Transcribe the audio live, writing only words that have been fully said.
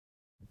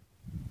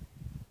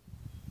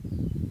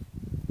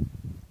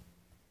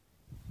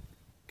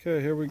Okay,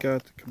 here we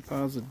got the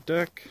composite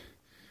deck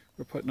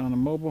we're putting on a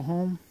mobile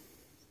home.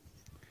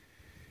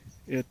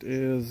 It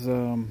is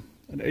an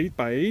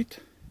 8x8.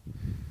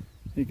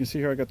 You can see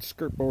here I got the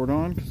skirt board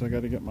on because I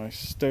got to get my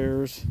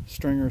stringers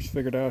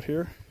figured out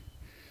here.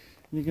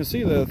 And you can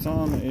see that it's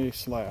on a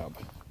slab.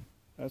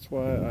 That's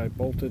why I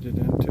bolted it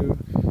into.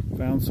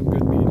 Found some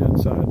good meat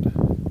inside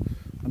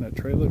on that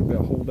trailer to be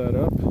able to hold that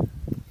up.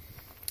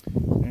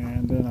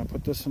 And then I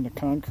put this in the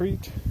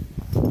concrete.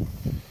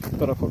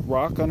 But I put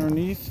rock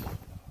underneath.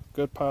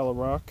 Good pile of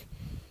rock,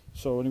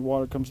 so any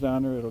water comes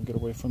down there, it'll get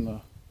away from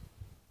the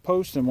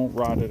post and won't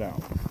rot it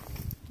out.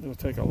 It'll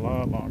take a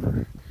lot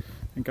longer.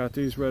 And got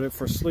these ready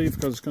for sleeve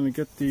because it's going to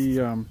get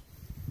the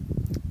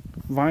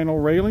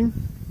vinyl railing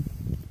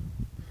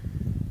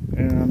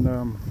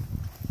and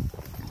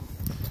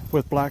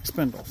with black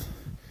spindles.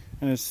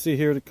 And as you see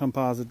here, the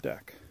composite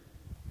deck.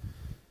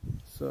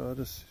 So I'll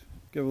just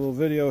give a little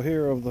video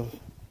here of the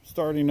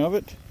starting of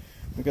it.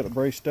 We got it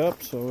braced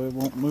up so it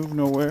won't move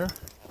nowhere.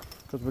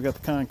 Because we got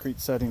the concrete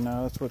setting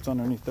now. That's what's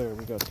underneath there.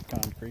 We got the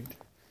concrete,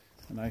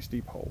 a nice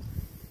deep hole.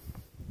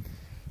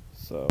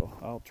 So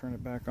I'll turn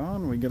it back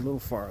on when we get a little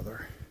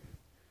farther.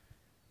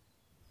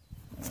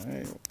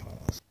 Alright, we'll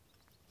pause.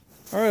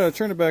 Alright, I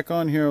turned it back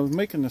on here. I was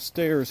making the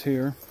stairs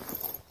here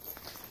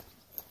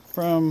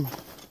from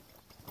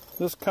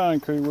this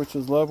concrete, which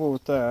is level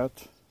with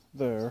that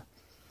there.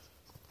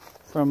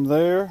 From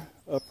there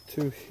up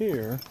to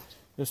here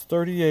is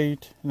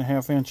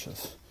 38.5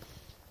 inches.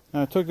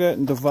 Now I took that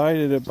and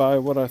divided it by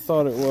what I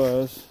thought it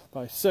was,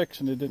 by 6,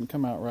 and it didn't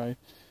come out right.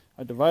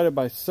 I divided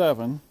by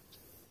 7,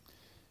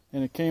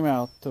 and it came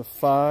out to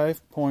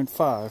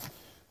 5.5,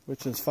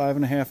 which is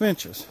 5.5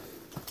 inches,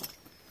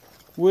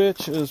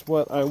 which is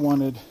what I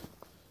wanted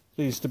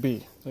these to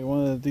be. I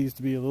wanted these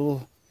to be a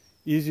little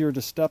easier to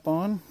step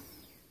on,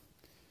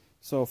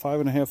 so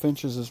 5.5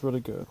 inches is really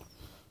good.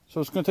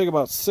 So it's going to take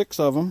about 6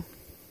 of them,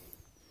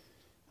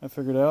 I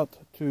figured out,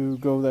 to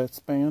go that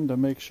span to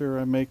make sure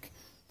I make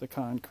the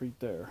concrete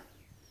there.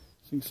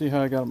 So you can see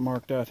how I got it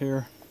marked out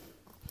here.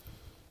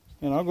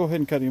 And I'll go ahead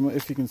and cut him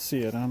if you can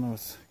see it. I know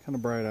it's kind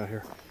of bright out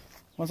here.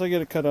 Once I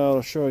get it cut out,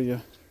 I'll show you.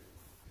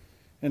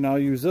 And I'll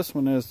use this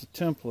one as the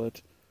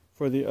template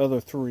for the other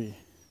 3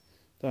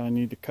 that I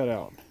need to cut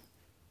out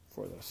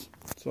for this.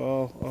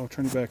 So I'll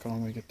turn it back on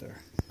when we get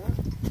there.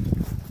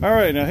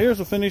 Alright, now here's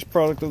the finished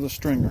product of the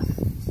stringer.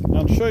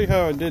 Now to show you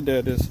how I did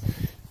that is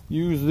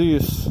use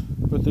these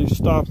with these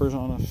stoppers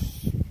on a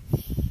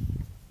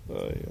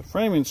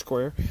framing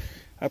square.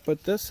 I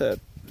put this at,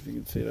 if you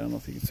can see it, I don't know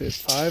if you can see it,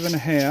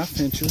 5.5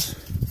 inches.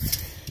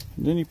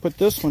 And then you put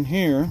this one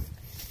here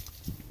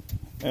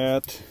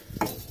at,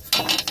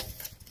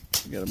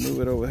 you gotta move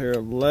it over here,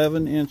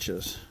 11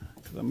 inches.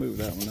 Because I moved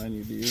that one, I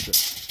need to use it.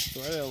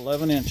 So right at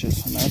 11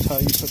 inches, and that's how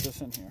you put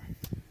this in here.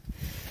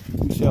 You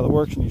can see how that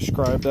works, and you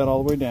scribe that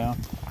all the way down,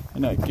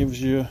 and that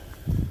gives you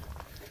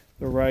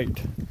the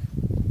right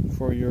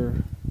for your,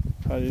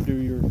 how you do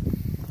your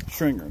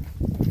stringing.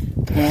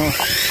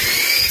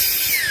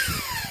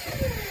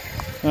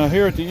 Now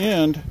here at the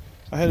end,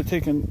 I had to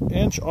take an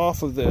inch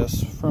off of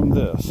this from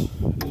this,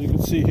 as you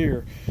can see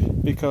here,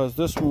 because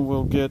this one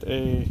will get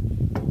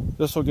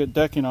this will get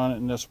decking on it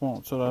and this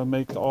won't. So I'll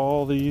make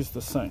all these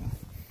the same.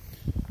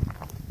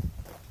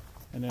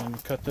 And then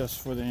cut this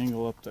for the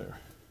angle up there.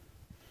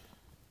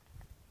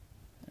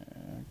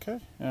 Okay,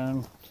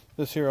 and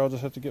this here I'll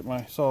just have to get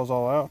my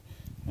Sawzall out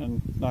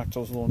and knock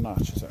those little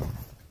notches out.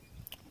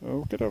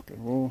 Okay,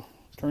 we'll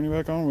turn you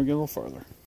back on when we get a little farther.